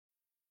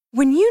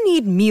When you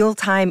need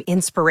mealtime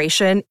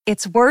inspiration,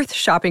 it's worth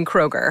shopping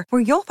Kroger,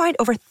 where you'll find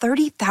over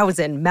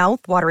 30,000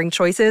 mouth-watering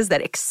choices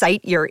that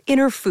excite your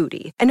inner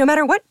foodie. And no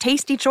matter what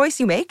tasty choice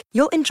you make,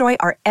 you'll enjoy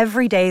our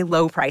everyday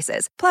low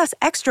prices, plus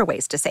extra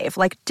ways to save,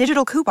 like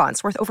digital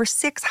coupons worth over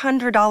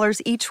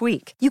 $600 each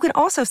week. You can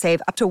also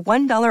save up to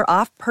 $1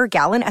 off per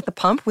gallon at the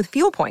pump with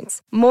fuel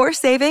points. More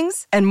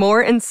savings and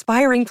more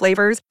inspiring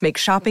flavors make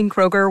shopping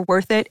Kroger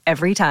worth it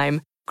every time.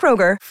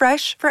 Kroger,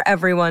 fresh for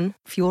everyone.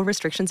 Fuel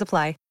restrictions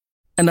apply.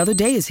 Another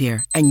day is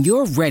here, and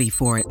you're ready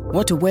for it.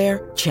 What to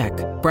wear? Check.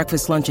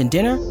 Breakfast, lunch, and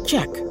dinner?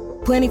 Check.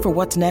 Planning for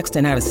what's next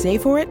and how to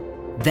save for it?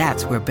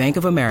 That's where Bank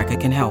of America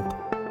can help.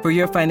 For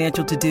your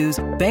financial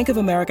to-dos, Bank of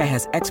America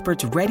has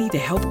experts ready to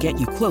help get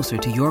you closer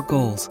to your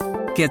goals.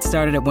 Get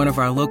started at one of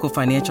our local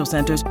financial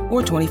centers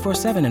or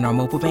 24/7 in our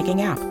mobile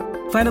banking app.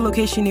 Find a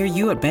location near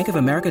you at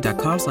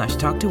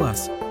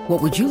bankofamerica.com/talktous.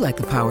 What would you like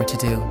the power to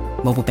do?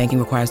 Mobile banking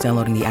requires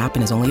downloading the app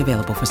and is only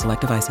available for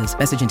select devices.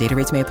 Message and data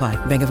rates may apply.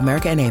 Bank of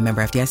America N.A.,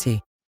 member FDIC.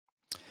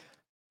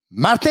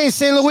 Martin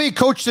St. Louis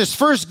coached his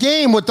first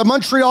game with the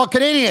Montreal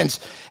Canadiens,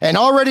 and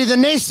already the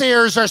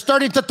naysayers are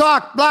starting to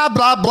talk. Blah,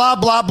 blah, blah,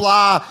 blah,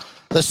 blah.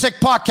 The Sick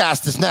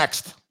Podcast is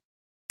next.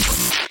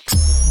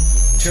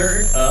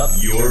 Turn up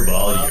your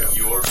volume.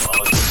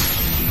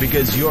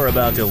 Because you're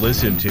about to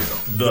listen to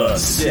The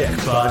Sick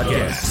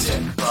Podcast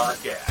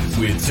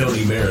with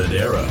Tony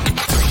Marinaro.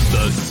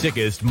 The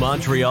sickest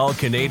Montreal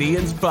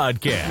Canadiens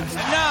podcast.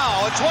 And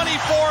now, a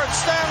 24th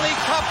Stanley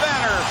Cup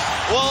banner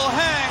will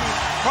hang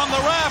from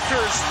the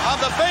rafters of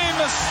the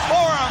famous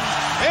Forum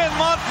in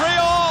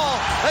Montreal.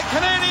 The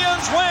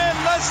Canadiens win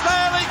the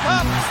Stanley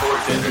Cup.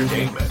 Sports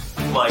entertainment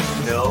like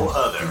no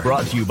other.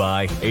 Brought to you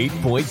by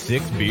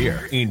 8.6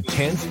 Beer,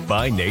 intense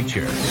by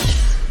nature.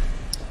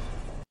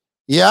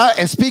 Yeah,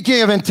 and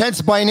speaking of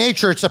intense by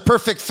nature, it's a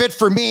perfect fit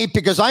for me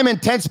because I'm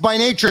intense by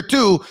nature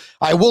too.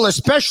 I will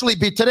especially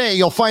be today.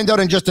 You'll find out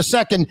in just a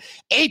second.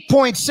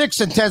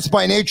 8.6 intense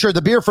by nature,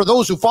 the beer for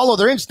those who follow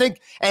their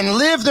instinct and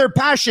live their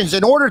passions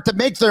in order to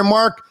make their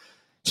mark.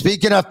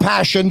 Speaking of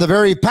passion, the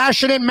very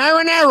passionate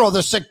Marinaro,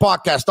 the Sick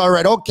Podcast. All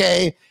right,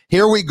 okay,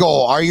 here we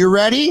go. Are you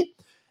ready?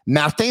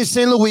 Martin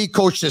St. Louis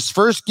coached his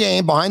first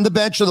game behind the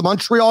bench of the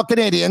Montreal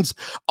Canadiens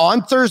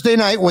on Thursday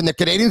night when the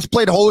Canadiens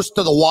played host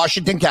to the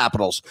Washington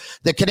Capitals.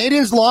 The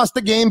Canadiens lost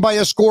the game by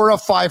a score of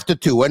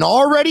 5-2. And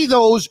already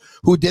those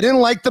who didn't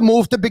like the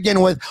move to begin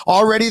with,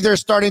 already they're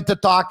starting to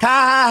talk. Ha,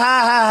 ha,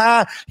 ha,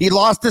 ha, ha. He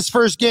lost his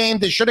first game.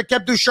 They should have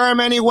kept Ducharme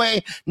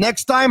anyway.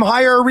 Next time,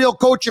 hire a real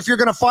coach if you're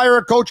going to fire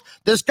a coach.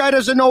 This guy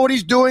doesn't know what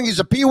he's doing. He's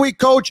a peewee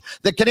coach.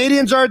 The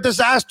Canadiens are a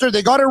disaster.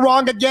 They got it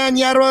wrong again.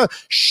 Yada.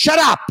 Shut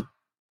up.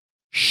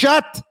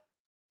 Shut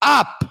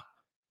up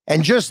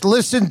and just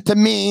listen to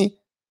me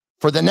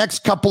for the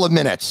next couple of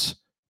minutes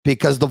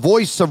because the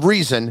voice of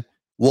reason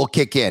will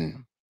kick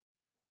in.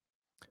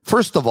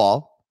 First of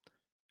all,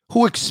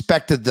 who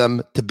expected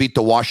them to beat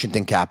the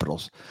Washington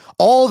Capitals?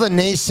 All the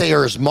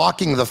naysayers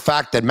mocking the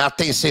fact that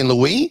Martin St.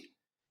 Louis,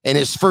 in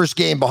his first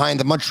game behind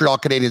the Montreal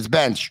Canadiens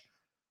bench,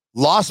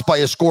 lost by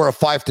a score of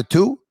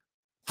 5-2.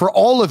 For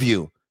all of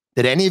you,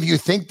 did any of you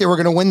think they were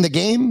going to win the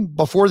game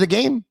before the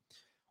game?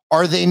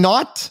 Are they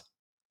not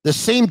the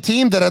same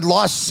team that had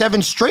lost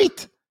 7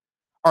 straight?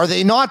 Are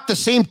they not the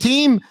same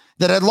team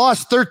that had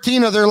lost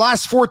 13 of their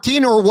last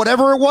 14 or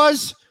whatever it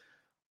was?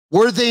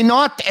 Were they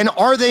not, and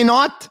are they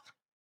not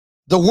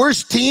the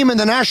worst team in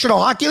the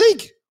National Hockey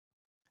League?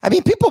 I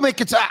mean, people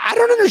make it, I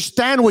don't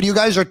understand what you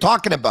guys are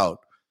talking about.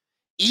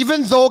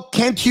 Even though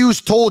Kent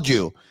Hughes told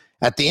you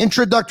at the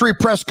introductory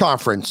press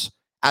conference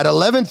at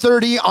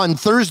 11:30 on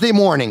Thursday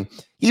morning,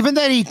 even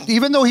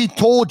though he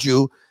told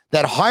you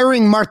that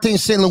hiring Martin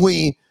St.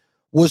 Louis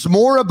was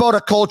more about a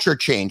culture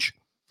change,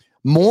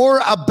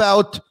 more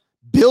about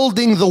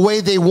building the way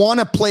they want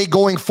to play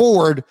going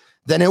forward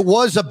than it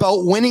was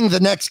about winning the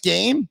next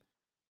game,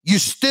 you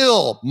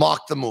still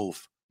mock the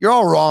move. You're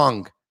all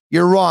wrong.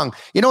 You're wrong.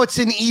 You know, it's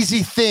an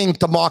easy thing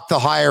to mock the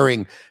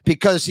hiring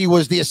because he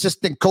was the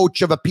assistant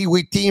coach of a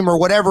peewee team or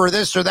whatever,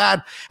 this or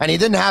that, and he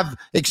didn't have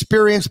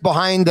experience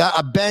behind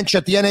a bench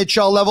at the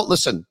NHL level.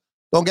 Listen,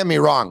 don't get me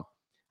wrong.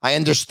 I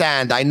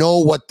understand. I know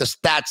what the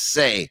stats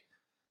say.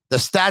 The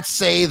stats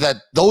say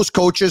that those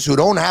coaches who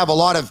don't have a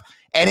lot of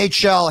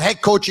NHL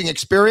head coaching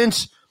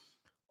experience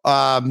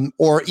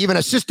or even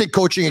assistant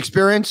coaching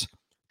experience,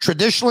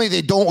 traditionally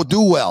they don't do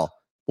well.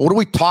 What are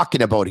we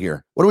talking about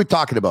here? What are we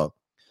talking about?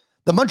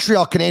 The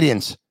Montreal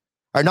Canadiens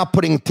are not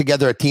putting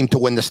together a team to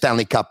win the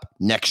Stanley Cup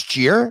next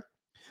year,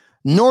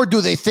 nor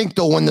do they think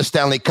they'll win the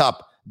Stanley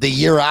Cup the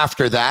year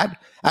after that.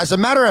 As a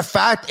matter of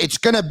fact, it's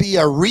going to be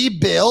a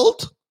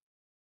rebuild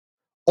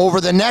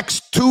over the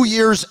next 2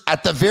 years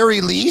at the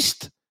very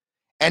least.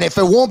 And if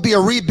it won't be a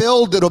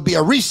rebuild, it'll be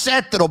a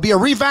reset, it'll be a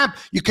revamp.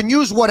 You can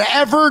use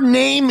whatever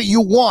name you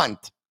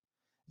want.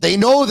 They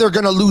know they're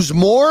going to lose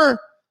more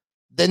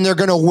than they're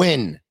going to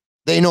win.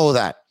 They know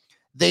that.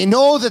 They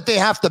know that they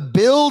have to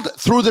build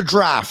through the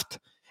draft.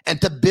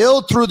 And to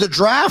build through the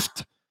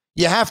draft,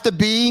 you have to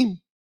be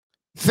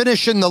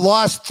finishing the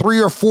last 3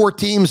 or 4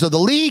 teams of the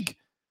league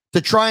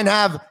to try and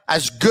have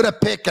as good a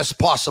pick as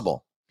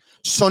possible.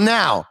 So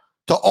now,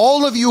 to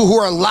all of you who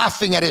are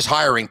laughing at his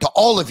hiring, to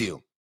all of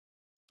you,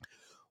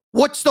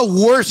 what's the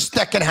worst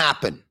that can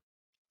happen?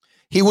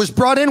 He was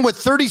brought in with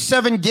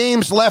 37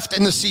 games left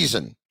in the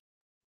season.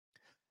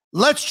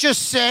 Let's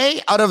just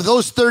say out of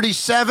those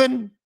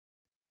 37,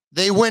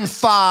 they win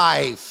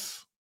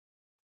 5.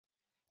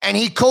 And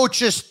he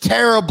coaches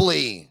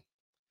terribly.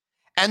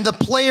 And the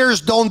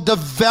players don't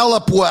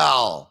develop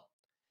well.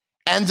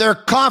 And their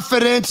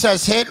confidence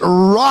has hit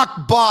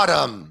rock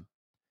bottom.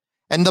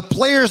 And the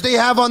players they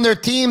have on their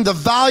team, the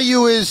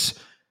value is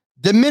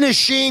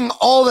diminishing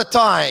all the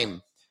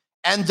time.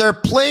 And their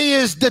play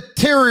is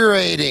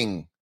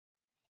deteriorating.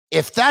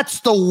 If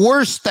that's the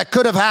worst that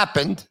could have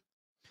happened,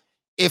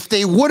 if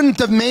they wouldn't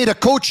have made a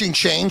coaching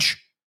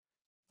change,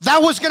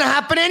 that was going to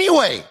happen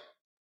anyway.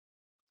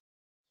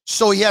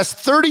 So he has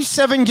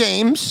 37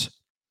 games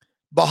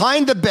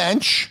behind the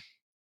bench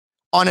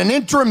on an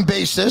interim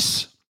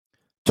basis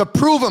to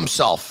prove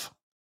himself.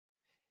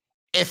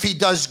 If he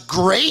does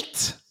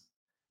great,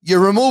 you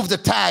remove the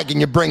tag and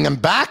you bring him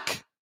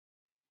back.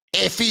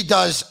 If he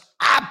does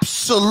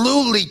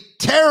absolutely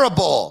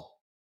terrible,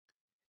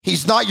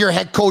 he's not your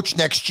head coach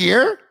next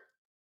year.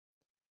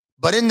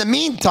 But in the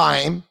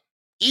meantime,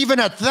 even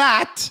at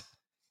that,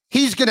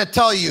 he's going to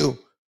tell you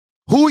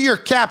who your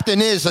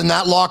captain is in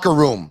that locker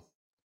room.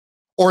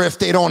 Or if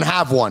they don't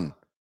have one,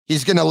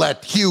 he's going to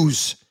let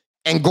Hughes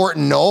and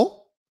Gorton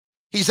know.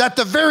 He's at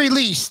the very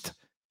least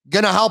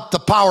going to help the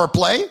power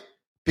play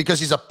because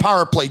he's a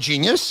power play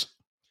genius.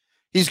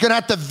 He's going to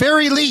at the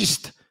very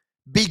least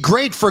be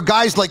great for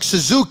guys like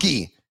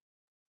Suzuki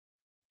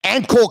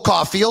and Cole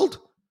Caulfield,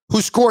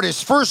 who scored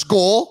his first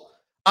goal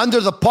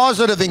under the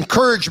positive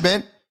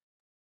encouragement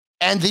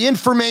and the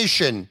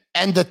information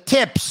and the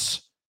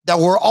tips that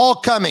were all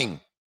coming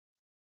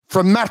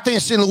from Martin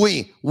St.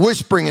 Louis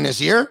whispering in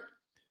his ear.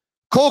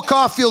 Cole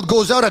Caulfield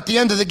goes out at the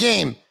end of the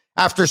game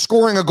after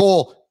scoring a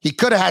goal. He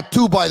could have had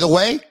 2, by the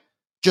way.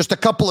 Just a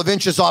couple of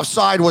inches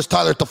offside was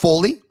Tyler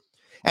Toffoli.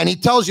 And he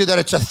tells you that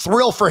it's a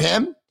thrill for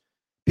him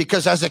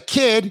because as a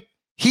kid,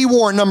 he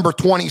wore number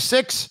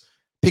 26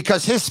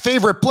 because his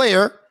favorite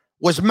player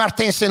was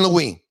Martin St.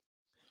 Louis.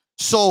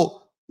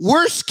 So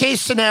worst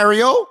case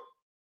scenario,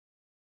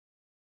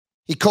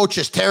 he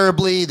coaches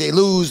terribly. They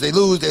lose.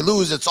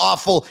 It's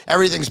awful.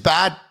 Everything's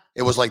bad.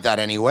 It was like that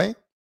anyway.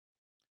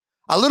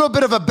 A little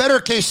bit of a better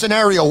case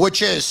scenario,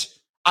 which is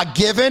a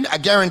given, a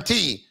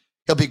guarantee.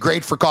 He'll be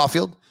great for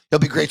Caulfield. He'll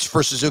be great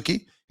for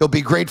Suzuki. He'll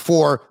be great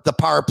for the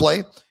power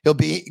play. He'll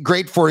be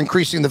great for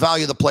increasing the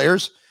value of the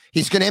players.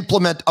 He's going to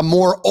implement a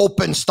more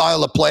open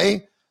style of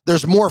play.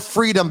 There's more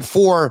freedom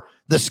for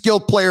the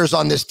skilled players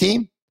on this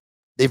team.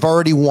 They've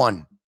already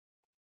won.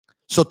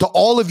 So to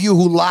all of you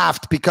who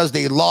laughed because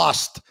they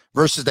lost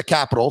versus the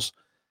Capitals,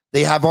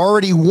 they have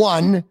already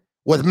won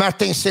with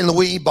Martin St.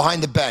 Louis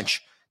behind the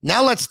bench.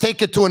 Now let's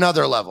take it to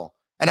another level.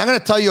 And I'm going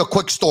to tell you a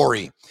quick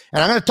story.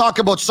 And I'm going to talk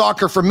about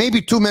soccer for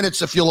maybe 2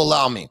 minutes if you'll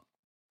allow me.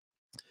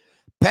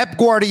 Pep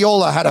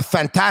Guardiola had a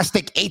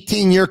fantastic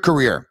 18-year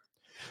career.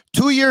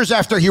 2 years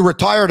after he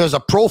retired as a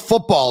pro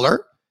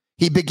footballer,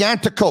 he began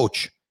to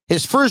coach.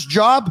 His first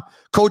job,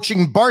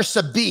 coaching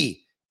Barca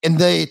B in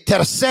the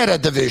Tercera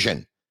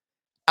division.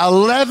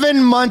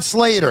 11 months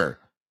later,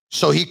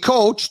 so he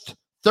coached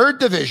third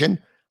division.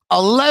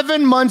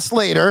 11 months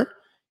later,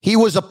 he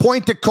was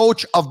appointed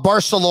coach of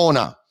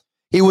Barcelona.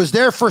 He was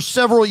there for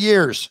several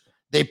years.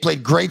 They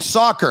played great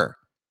soccer.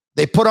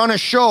 They put on a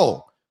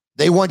show.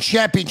 They won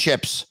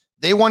championships.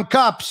 They won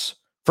cups.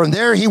 From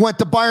there, he went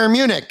to Bayern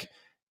Munich.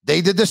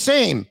 They did the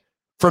same.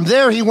 From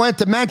there, he went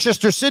to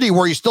Manchester City,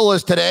 where he still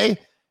is today.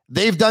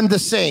 They've done the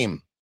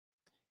same.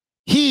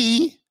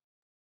 He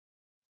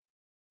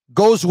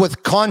goes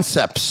with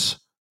concepts,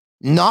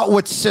 not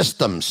with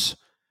systems,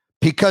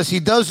 because he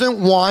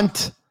doesn't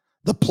want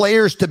the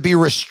players to be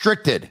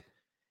restricted.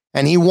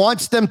 And he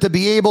wants them to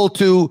be able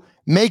to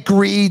make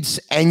reads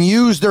and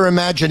use their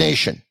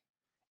imagination.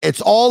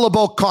 It's all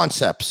about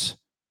concepts.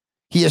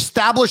 He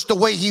established the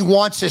way he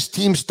wants his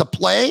teams to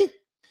play,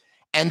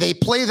 and they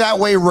play that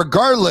way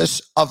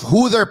regardless of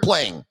who they're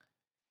playing.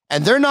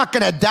 And they're not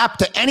going to adapt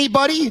to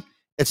anybody.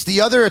 It's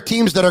the other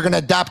teams that are going to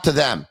adapt to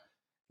them.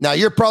 Now,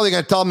 you're probably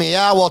going to tell me,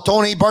 yeah, well,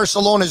 Tony,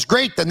 Barcelona is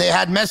great. Then they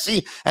had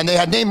Messi, and they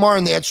had Neymar,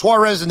 and they had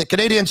Suarez, and the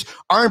Canadians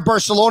aren't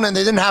Barcelona, and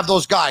they didn't have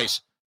those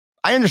guys.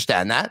 I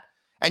understand that.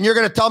 And you're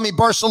going to tell me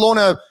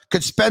Barcelona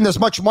could spend as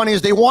much money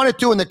as they wanted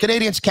to, and the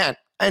Canadians can't.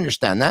 I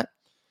understand that.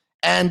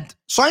 And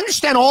so I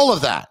understand all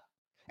of that.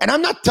 And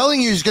I'm not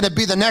telling you he's going to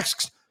be the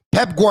next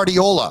Pep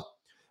Guardiola.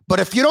 But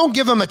if you don't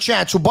give him a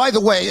chance, who, by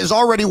the way, is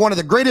already one of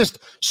the greatest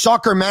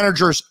soccer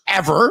managers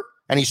ever,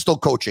 and he's still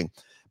coaching.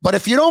 But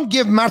if you don't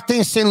give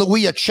Martin St.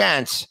 Louis a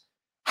chance,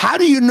 how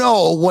do you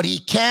know what he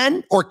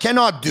can or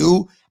cannot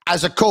do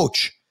as a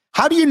coach?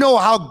 How do you know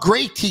how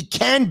great he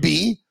can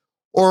be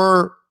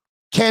or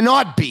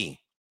cannot be?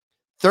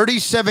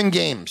 37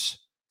 games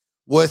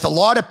with a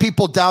lot of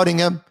people doubting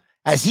him.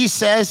 As he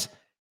says,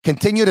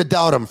 continue to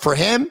doubt him. For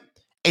him,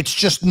 it's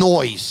just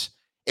noise.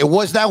 It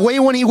was that way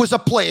when he was a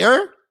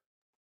player,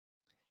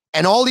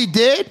 and all he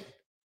did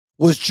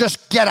was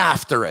just get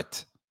after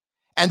it.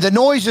 And the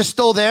noise is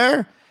still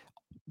there.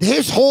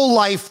 His whole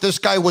life, this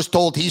guy was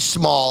told he's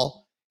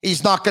small.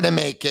 He's not going to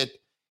make it.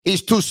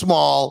 He's too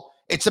small.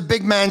 It's a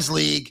big man's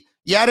league.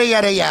 Yada,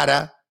 yada,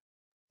 yada.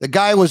 The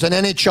guy was an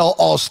NHL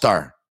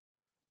All-Star.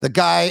 The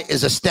guy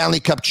is a Stanley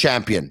Cup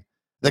champion.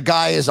 The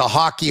guy is a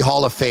hockey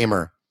Hall of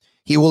Famer.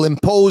 He will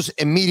impose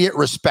immediate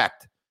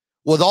respect.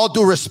 With all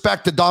due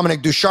respect to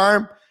Dominic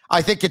Ducharme,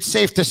 I think it's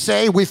safe to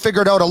say we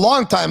figured out a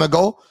long time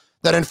ago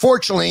that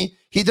unfortunately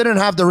he didn't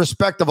have the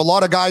respect of a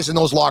lot of guys in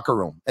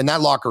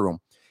that locker room.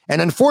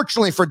 And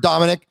unfortunately for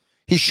Dominic,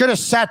 he should have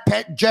sat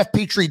Jeff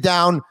Petrie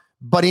down,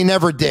 but he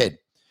never did.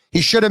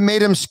 He should have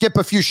made him skip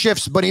a few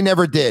shifts, but he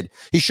never did.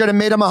 He should have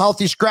made him a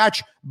healthy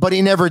scratch, but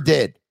he never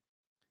did.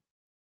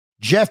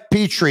 Jeff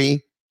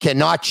Petrie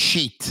cannot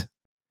cheat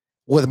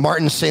with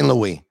Martin St.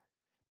 Louis,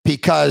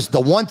 because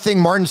the one thing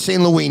Martin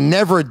St. Louis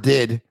never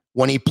did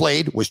when he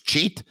played was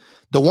cheat.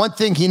 The one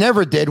thing he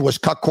never did was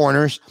cut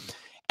corners.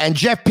 And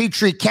Jeff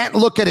Petrie can't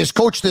look at his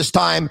coach this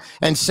time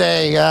and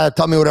say,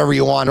 tell me whatever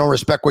you want. I don't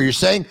respect what you're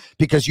saying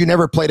because you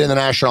never played in the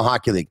National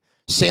Hockey League.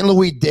 St.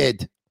 Louis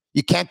did.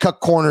 You can't cut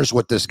corners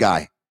with this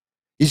guy.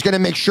 He's going to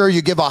make sure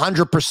you give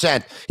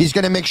 100%. He's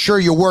going to make sure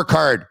you work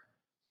hard.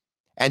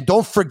 And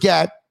don't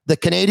forget, the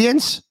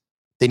Canadians,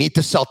 they need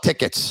to sell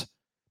tickets.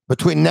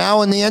 Between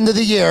now and the end of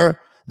the year,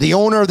 the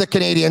owner of the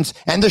Canadians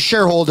and the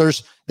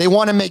shareholders, they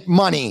want to make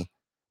money.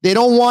 They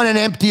don't want an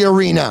empty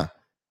arena.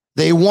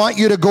 They want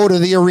you to go to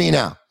the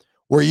arena.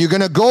 Were you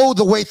going to go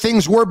the way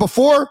things were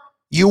before?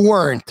 You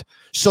weren't.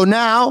 So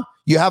now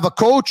you have a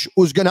coach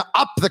who's going to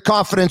up the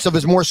confidence of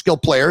his more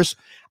skilled players,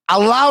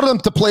 allow them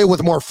to play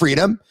with more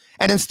freedom,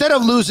 and instead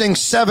of losing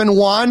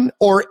 7-1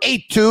 or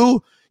 8-2,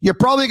 you're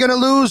probably going to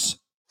lose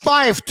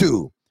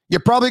 5-2. You're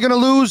probably going to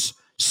lose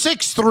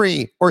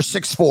 6-3 or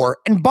 6-4.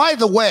 And by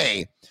the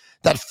way,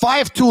 that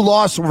 5-2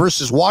 loss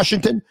versus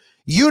Washington,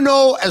 you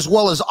know as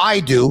well as I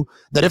do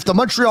that if the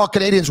Montreal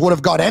Canadiens would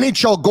have got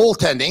NHL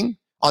goaltending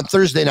on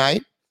Thursday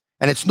night,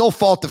 and it's no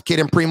fault of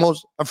Kaden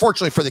Primo's,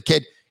 unfortunately for the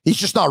kid, he's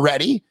just not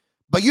ready.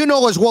 But you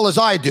know as well as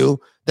I do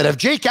that if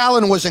Jake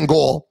Allen was in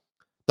goal,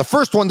 the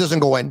first one doesn't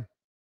go in,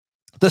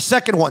 the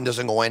second one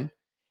doesn't go in,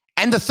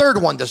 and the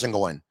third one doesn't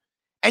go in.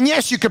 And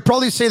yes, you could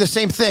probably say the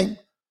same thing,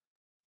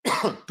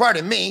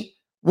 pardon me,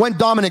 when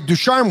Dominic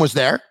Ducharme was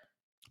there.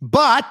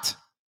 But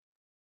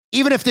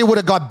even if they would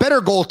have got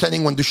better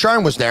goaltending when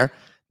Ducharme was there,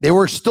 they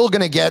were still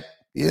going to get,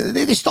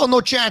 they still had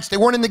no chance. They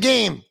weren't in the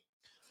game.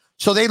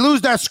 So they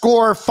lose that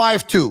score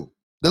 5-2.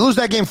 They lose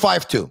that game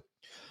 5-2.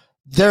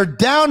 They're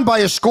down by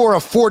a score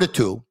of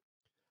 4-2.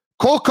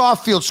 Cole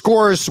Caulfield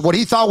scores what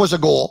he thought was a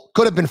goal.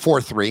 Could have been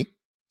 4-3.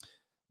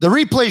 The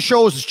replay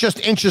shows it's just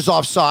inches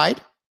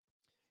offside.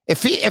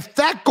 If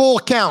that goal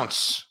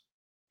counts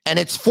and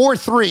it's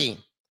 4-3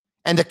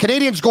 and the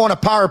Canadians go on a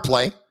power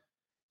play,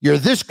 you're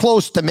this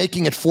close to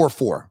making it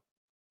 4-4.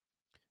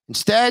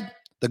 Instead,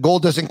 the goal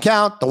doesn't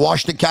count. The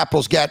Washington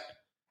Capitals get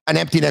an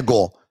empty net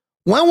goal.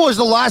 When was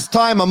the last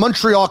time a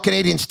Montreal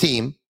Canadiens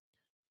team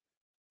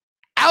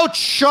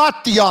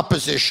outshot the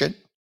opposition,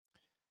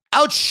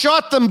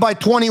 outshot them by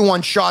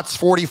 21 shots,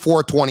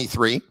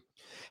 44-23,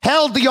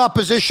 held the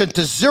opposition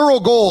to 0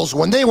 goals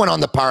when they went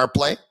on the power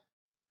play,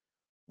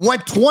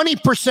 went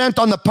 20%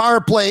 on the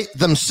power play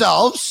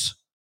themselves,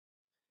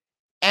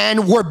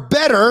 and were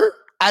better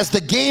as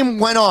the game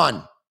went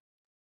on?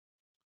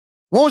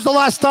 When was the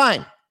last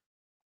time?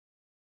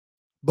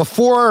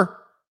 Before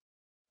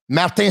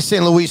Martin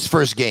St. Louis'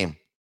 first game.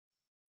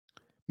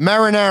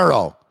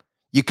 Marinaro,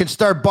 you can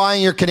start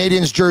buying your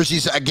Canadiens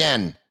jerseys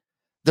again.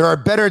 There are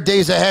better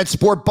days ahead.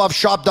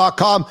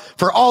 SportBuffShop.com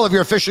for all of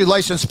your officially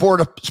licensed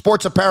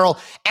sports apparel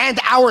and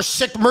our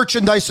sick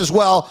merchandise as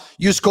well.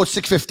 Use code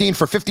 615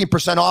 for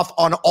 15% off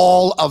on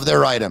all of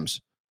their items.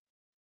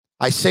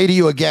 I say to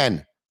you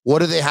again, what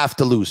do they have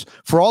to lose?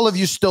 For all of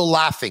you still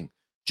laughing,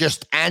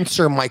 just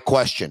answer my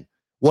question.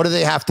 What do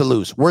they have to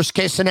lose? Worst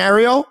case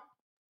scenario,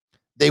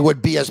 they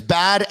would be as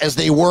bad as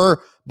they were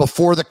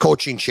before the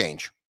coaching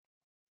change.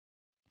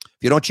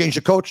 If you don't change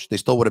the coach, they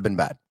still would have been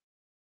bad.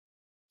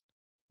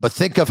 But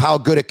think of how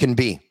good it can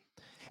be.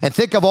 And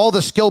think of all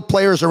the skilled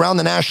players around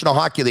the National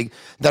Hockey League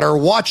that are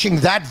watching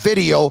that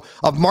video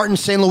of Martin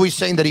St. Louis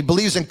saying that he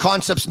believes in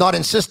concepts, not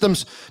in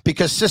systems,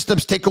 because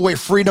systems take away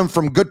freedom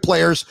from good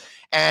players.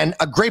 And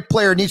a great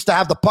player needs to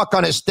have the puck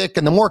on his stick.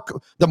 And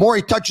the more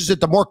he touches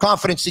it, the more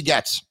confidence he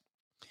gets.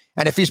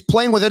 And if he's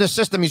playing within a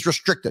system, he's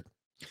restricted.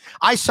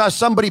 I saw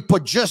somebody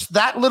put just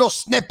that little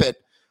snippet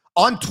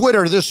on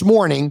Twitter this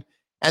morning,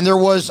 and there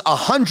was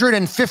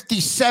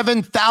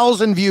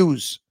 157,000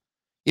 views.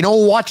 You know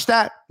who watched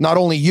that? Not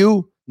only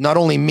you, not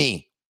only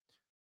me,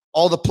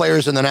 all the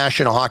players in the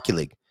National Hockey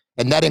League,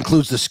 and that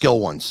includes the skill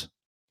ones.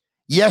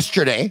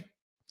 Yesterday,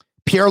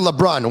 Pierre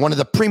LeBrun, one of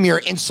the premier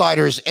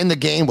insiders in the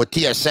game with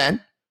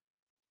TSN,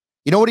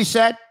 you know what he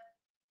said?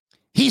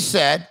 He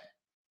said,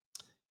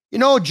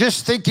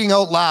 just thinking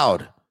out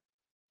loud,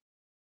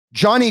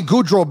 Johnny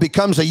Gaudreau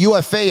becomes a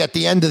UFA at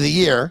the end of the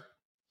year,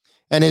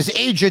 and his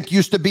agent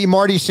used to be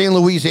Marty St.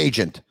 Louis'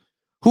 agent.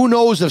 Who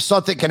knows if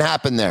something can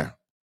happen there?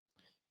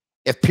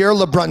 If Pierre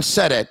LeBrun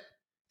said it,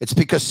 it's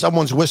because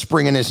someone's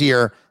whispering in his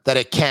ear that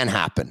it can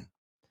happen.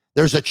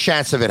 There's a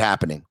chance of it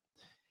happening.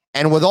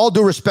 And with all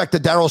due respect to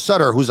Darryl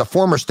Sutter, who's a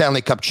former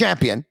Stanley Cup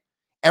champion,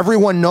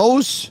 everyone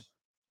knows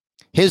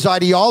his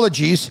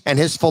ideologies and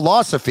his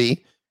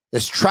philosophy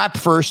is trap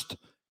first,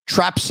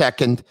 trap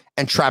second,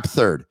 and trap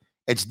third.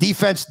 It's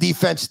defense,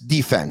 defense,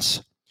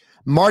 defense.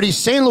 Marty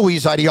St.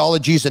 Louis'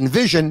 ideologies and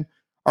vision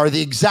are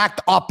the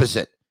exact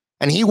opposite.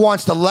 And he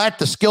wants to let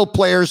the skilled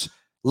players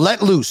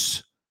let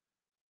loose,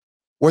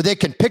 where they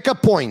can pick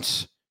up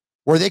points,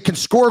 where they can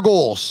score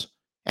goals,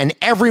 and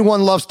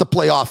everyone loves to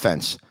play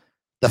offense.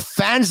 The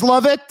fans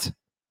love it,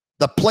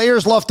 the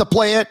players love to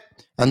play it,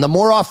 and the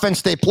more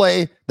offense they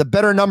play, the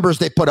better numbers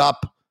they put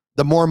up,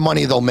 the more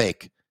money they'll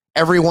make.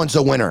 Everyone's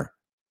a winner.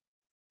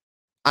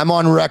 I'm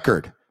on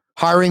record.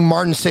 Hiring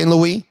Martin St.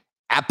 Louis,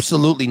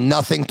 absolutely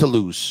nothing to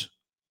lose.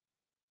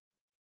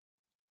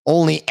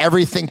 Only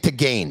everything to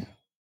gain.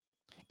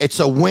 It's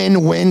a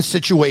win-win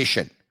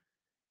situation.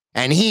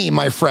 And he,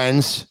 my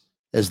friends,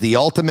 is the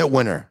ultimate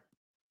winner,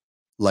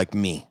 like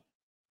me.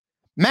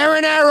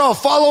 Marinaro,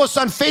 follow us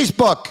on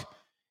Facebook,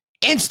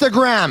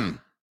 Instagram,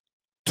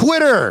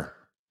 Twitter,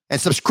 and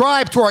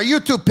subscribe to our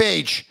YouTube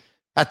page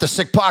at The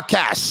Sick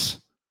Podcast,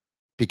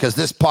 because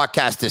this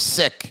podcast is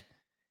sick.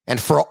 And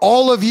for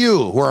all of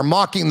you who are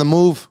mocking the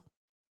move,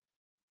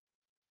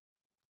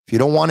 if you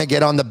don't want to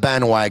get on the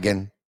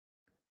bandwagon,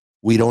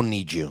 we don't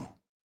need you.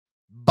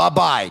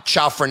 Bye-bye.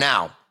 Ciao for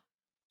now.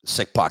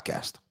 Sick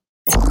Podcast.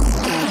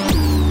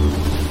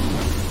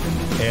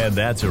 And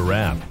that's a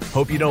wrap.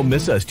 Hope you don't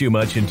miss us too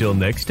much until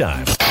next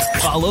time.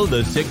 Follow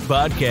The Sick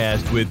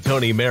Podcast with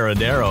Tony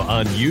Marinaro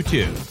on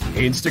YouTube,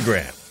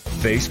 Instagram,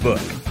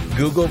 Facebook,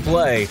 Google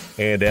Play,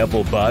 and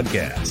Apple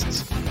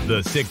Podcasts.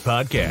 The Sick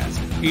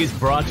Podcast is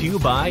brought to you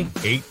by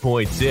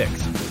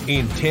 8.6,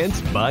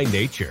 Intense by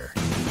Nature.